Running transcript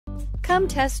Come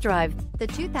test drive the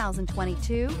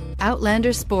 2022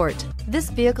 Outlander Sport. This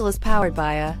vehicle is powered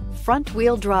by a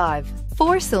front-wheel drive,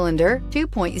 4-cylinder,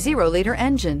 2.0-liter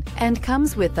engine, and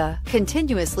comes with a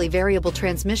continuously variable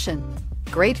transmission.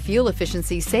 Great fuel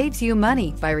efficiency saves you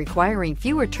money by requiring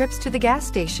fewer trips to the gas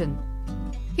station.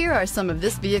 Here are some of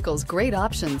this vehicle's great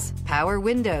options: power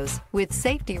windows with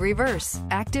safety reverse,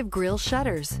 active grille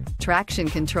shutters, traction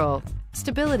control,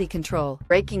 stability control,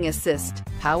 braking assist,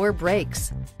 power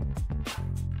brakes.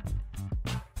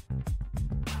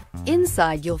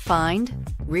 Inside you'll find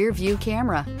rear view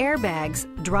camera, airbags,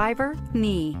 driver,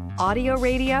 knee, audio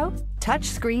radio,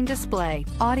 touchscreen display,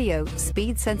 audio,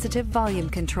 speed sensitive volume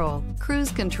control,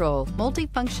 cruise control,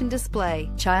 multifunction display,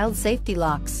 child safety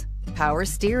locks, power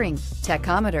steering,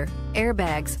 tachometer,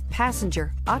 airbags,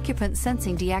 passenger, occupant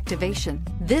sensing deactivation.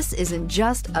 This isn't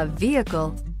just a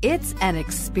vehicle, it's an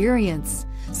experience.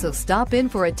 So stop in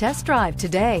for a test drive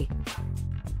today.